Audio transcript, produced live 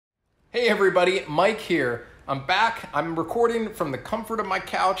Hey everybody, Mike here. I'm back. I'm recording from the comfort of my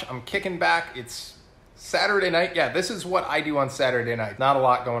couch. I'm kicking back. It's Saturday night. Yeah, this is what I do on Saturday night. Not a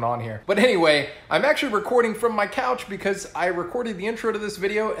lot going on here. But anyway, I'm actually recording from my couch because I recorded the intro to this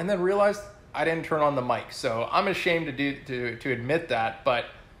video and then realized I didn't turn on the mic. So I'm ashamed to admit that, but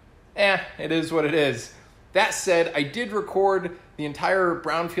it is what it is. That said, I did record the entire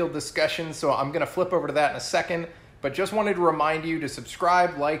Brownfield discussion, so I'm gonna flip over to that in a second. But just wanted to remind you to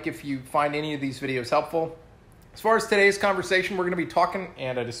subscribe, like if you find any of these videos helpful. As far as today's conversation, we're gonna be talking,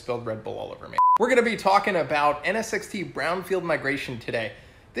 and I just spilled Red Bull all over me. We're gonna be talking about NSX-T Brownfield migration today.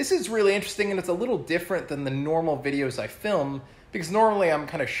 This is really interesting and it's a little different than the normal videos I film because normally I'm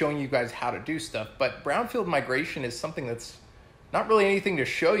kind of showing you guys how to do stuff, but Brownfield migration is something that's not really anything to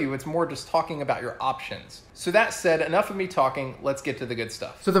show you, it's more just talking about your options. So that said, enough of me talking, let's get to the good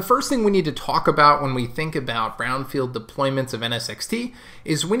stuff. So the first thing we need to talk about when we think about Brownfield deployments of NSX-T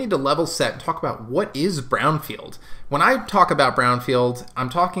is we need to level set and talk about what is Brownfield. When I talk about Brownfield, I'm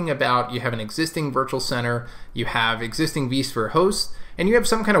talking about you have an existing virtual center, you have existing vSphere hosts, and you have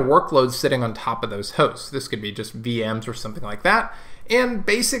some kind of workload sitting on top of those hosts. This could be just VMs or something like that. And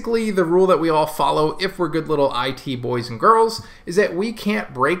basically the rule that we all follow, if we're good little IT boys and girls, is that we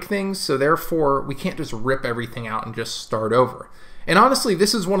can't break things, so therefore we can't just rip everything out and just start over. And honestly,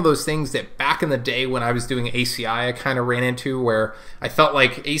 this is one of those things that back in the day when I was doing ACI, I kind of ran into where I felt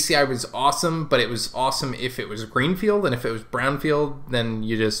like ACI was awesome, but it was awesome if it was greenfield, and if it was brownfield, then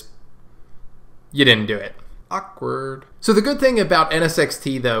you didn't do it. Awkward. So the good thing about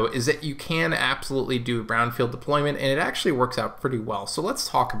NSX-T though is that you can absolutely do a brownfield deployment and it actually works out pretty well. So let's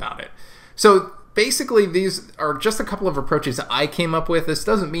talk about it. So basically these are just a couple of approaches I came up with. This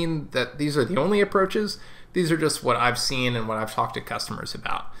doesn't mean that these are the only approaches. These are just what I've seen and what I've talked to customers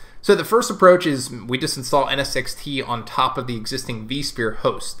about. So the first approach is we just install NSX-T on top of the existing vSphere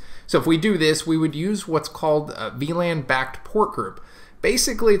host. So if we do this, we would use what's called a VLAN-backed port group.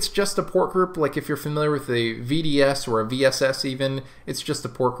 Basically, it's just a port group, like if you're familiar with a VDS or a VSS even, it's just a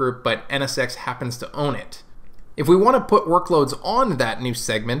port group, but NSX happens to own it. If we want to put workloads on that new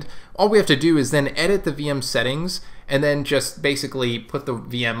segment, all we have to do is then edit the VM settings and then just basically put the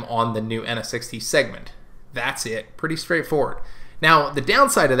VM on the new NSX-T segment. That's it. Pretty straightforward. Now, the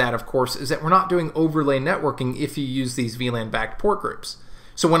downside of that, of course, is that we're not doing overlay networking if you use these VLAN-backed port groups.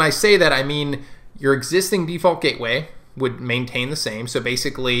 So when I say that, I mean your existing default gateway would maintain the same. So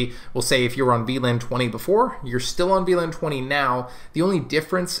basically, we'll say if you were on VLAN 20 before, you're still on VLAN 20 now. The only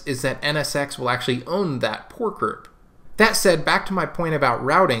difference is that NSX will actually own that port group. That said, back to my point about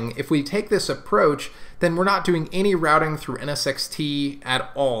routing, if we take this approach, then we're not doing any routing through NSX-T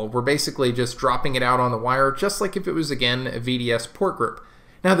at all. We're basically just dropping it out on the wire, just like if it was, again, a VDS port group.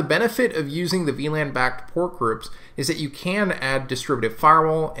 Now, the benefit of using the VLAN-backed port groups is that you can add distributed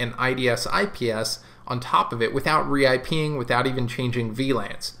firewall and IDS IPS on top of it without re-IPing, without even changing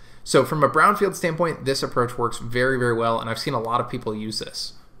VLANs. So from a brownfield standpoint, this approach works very, very well, and I've seen a lot of people use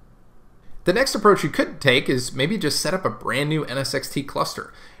this. The next approach you could take is maybe just set up a brand new NSX-T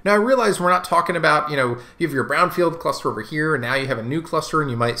cluster. Now I realize we're not talking about, you have your brownfield cluster over here, and now you have a new cluster,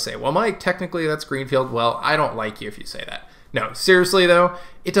 and you might say, well, Mike, technically that's greenfield. Well, I don't like you if you say that. No, seriously though,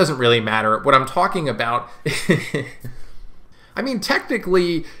 it doesn't really matter. What I'm talking about I mean,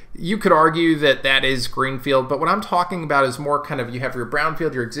 technically, you could argue that that is greenfield, but what I'm talking about is more kind of, you have your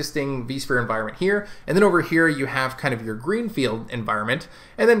brownfield, your existing vSphere environment here, and then over here you have kind of your greenfield environment,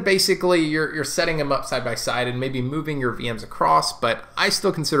 and then basically you're setting them up side by side and maybe moving your VMs across, but I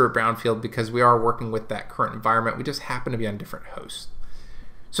still consider it brownfield because we are working with that current environment. We just happen to be on different hosts.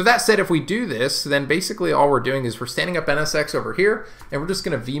 So that said, if we do this, then basically all we're doing is we're standing up NSX over here, and we're just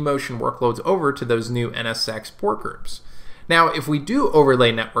going to vMotion workloads over to those new NSX port groups. Now, if we do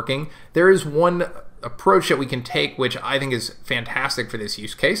overlay networking, there is one approach that we can take which I think is fantastic for this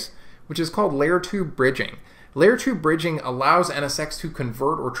use case, which is called Layer 2 bridging. Layer 2 bridging allows NSX to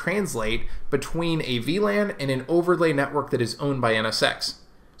convert or translate between a VLAN and an overlay network that is owned by NSX.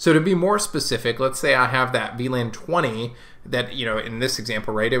 So to be more specific, let's say I have that VLAN 20 that, in this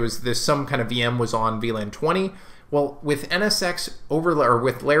example, right, it was some kind of VM was on VLAN 20. Well, with NSX overlay, or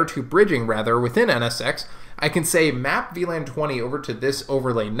with Layer 2 bridging rather, within NSX, I can say map VLAN 20 over to this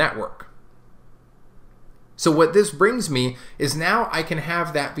overlay network. So what this brings me is now I can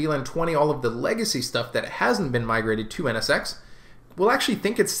have that VLAN 20, all of the legacy stuff that hasn't been migrated to NSX, will actually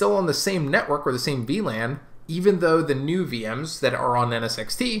think it's still on the same network or the same VLAN, even though the new VMs that are on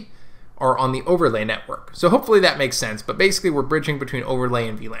NSX-T are on the overlay network. So hopefully that makes sense, but basically we're bridging between overlay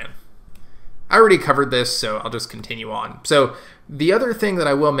and VLAN. I already covered this, so I'll just continue on. So the other thing that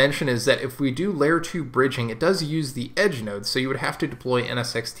I will mention is that if we do layer 2 bridging, it does use the edge nodes, so you would have to deploy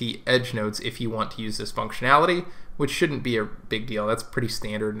NSX-T edge nodes if you want to use this functionality, which shouldn't be a big deal. That's pretty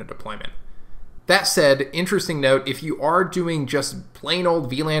standard in a deployment. That said, interesting note, if you are doing just plain old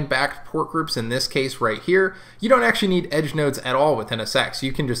VLAN backed port groups, in this case right here, you don't actually need edge nodes at all with NSX.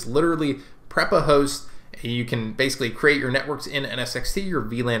 You can just literally prep a host, and you can basically create your networks in NSX-T, your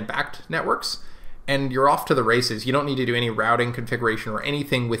VLAN backed networks, and you're off to the races. You don't need to do any routing configuration or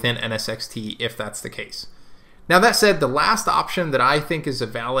anything within NSX-T if that's the case. Now that said, the last option that I think is a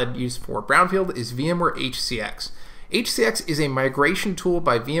valid use for Brownfield is VMware HCX. HCX is a migration tool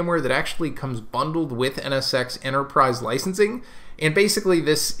by VMware that actually comes bundled with NSX Enterprise licensing, and basically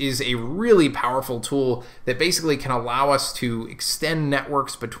this is a really powerful tool that basically can allow us to extend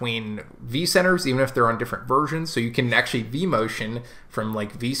networks between vCenters even if they're on different versions. So you can actually vMotion from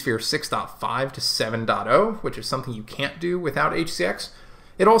like vSphere 6.5 to 7.0, which is something you can't do without HCX.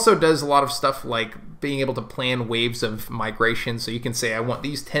 It also does a lot of stuff like being able to plan waves of migration. So you can say, I want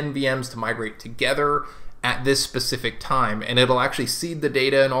these 10 VMs to migrate together at this specific time, and it'll actually seed the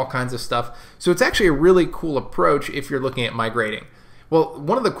data and all kinds of stuff. So it's actually a really cool approach if you're looking at migrating. Well,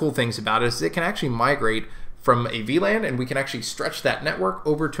 one of the cool things about it is it can actually migrate from a VLAN, and we can actually stretch that network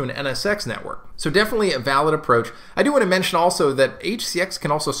over to an NSX network. So definitely a valid approach. I do want to mention also that HCX can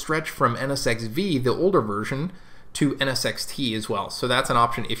also stretch from NSX-V, the older version, to NSX-T as well. So that's an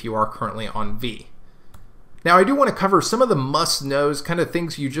option if you are currently on V. Now I do want to cover some of the must-knows, kind of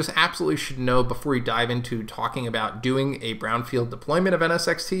things you just absolutely should know before you dive into talking about doing a brownfield deployment of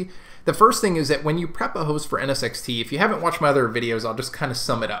NSX-T. The first thing is that when you prep a host for NSX-T, if you haven't watched my other videos, I'll just kind of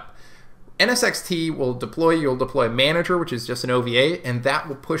sum it up. NSX-T will deploy, you'll deploy Manager, which is just an OVA, and that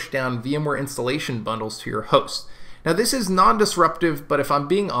will push down VMware installation bundles to your host. Now this is non-disruptive, but if I'm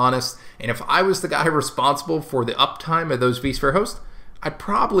being honest, and if I was the guy responsible for the uptime of those vSphere hosts, I'd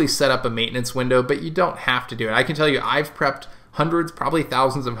probably set up a maintenance window, but you don't have to do it. I can tell you I've prepped hundreds, probably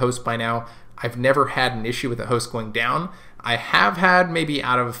thousands of hosts by now. I've never had an issue with a host going down. I have had maybe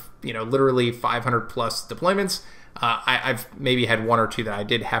out of, literally 500 plus deployments, I've maybe had one or two that I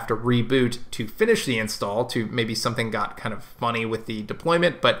did have to reboot to finish the install, to maybe something got kind of funny with the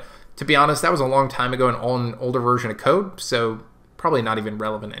deployment. But to be honest, that was a long time ago and on an older version of code, so probably not even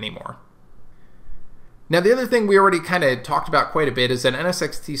relevant anymore. Now the other thing we already kind of talked about quite a bit is that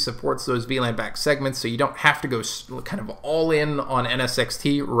NSX-T supports those VLAN backed segments, so you don't have to go kind of all in on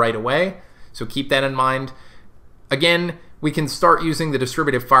NSX-T right away, so keep that in mind. Again, we can start using the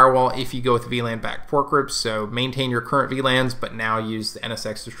distributed firewall if you go with VLAN backed port groups, so maintain your current VLANs but now use the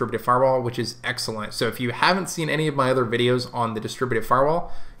NSX distributed firewall, which is excellent. So if you haven't seen any of my other videos on the distributed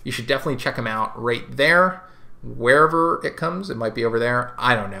firewall, you should definitely check them out right there. Wherever it comes, it might be over there,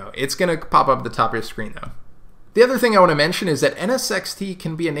 I don't know. It's going to pop up at the top of your screen though. The other thing I want to mention is that NSX-T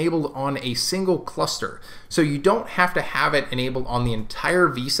can be enabled on a single cluster. So you don't have to have it enabled on the entire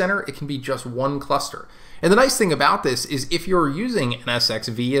vCenter, it can be just one cluster. And the nice thing about this is if you're using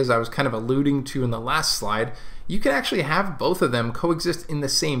NSX-V, as I was kind of alluding to in the last slide, you can actually have both of them coexist in the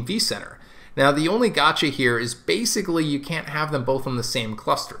same vCenter. Now the only gotcha here is basically you can't have them both on the same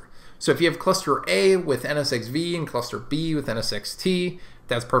cluster. So if you have cluster A with NSX-V and cluster B with NSX-T,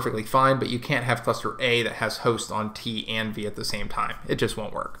 that's perfectly fine, but you can't have cluster A that has hosts on T and V at the same time. It just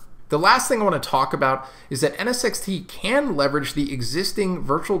won't work. The last thing I want to talk about is that NSX-T can leverage the existing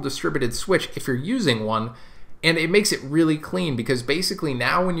virtual distributed switch if you're using one, and it makes it really clean because basically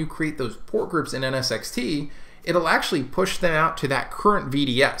now when you create those port groups in NSX-T, it'll actually push them out to that current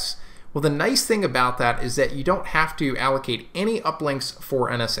VDS. Well, the nice thing about that is that you don't have to allocate any uplinks for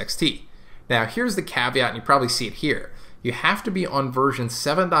NSX-T. Now, here's the caveat, and you probably see it here. You have to be on version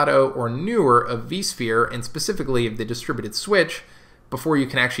 7.0 or newer of vSphere, and specifically of the distributed switch, before you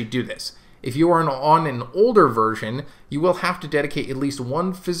can actually do this. If you are on an older version, you will have to dedicate at least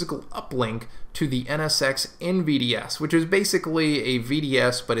one physical uplink to the NSX NVDS, which is basically a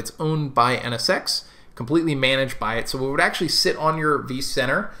VDS, but it's owned by NSX, completely managed by it. So it would actually sit on your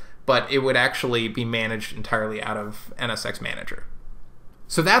vCenter, but it would actually be managed entirely out of NSX Manager.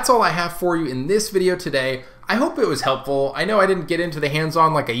 So that's all I have for you in this video today. I hope it was helpful. I know I didn't get into the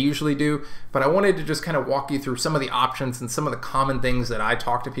hands-on like I usually do, but I wanted to just kind of walk you through some of the options and some of the common things that I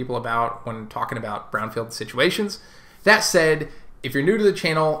talk to people about when talking about brownfield situations. That said, if you're new to the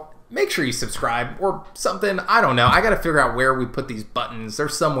channel, make sure you subscribe or something. I don't know. I got to figure out where we put these buttons. They're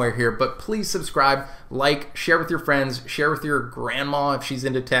somewhere here, but please subscribe, like, share with your friends, share with your grandma if she's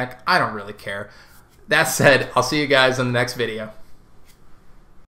into tech. I don't really care. That said, I'll see you guys in the next video.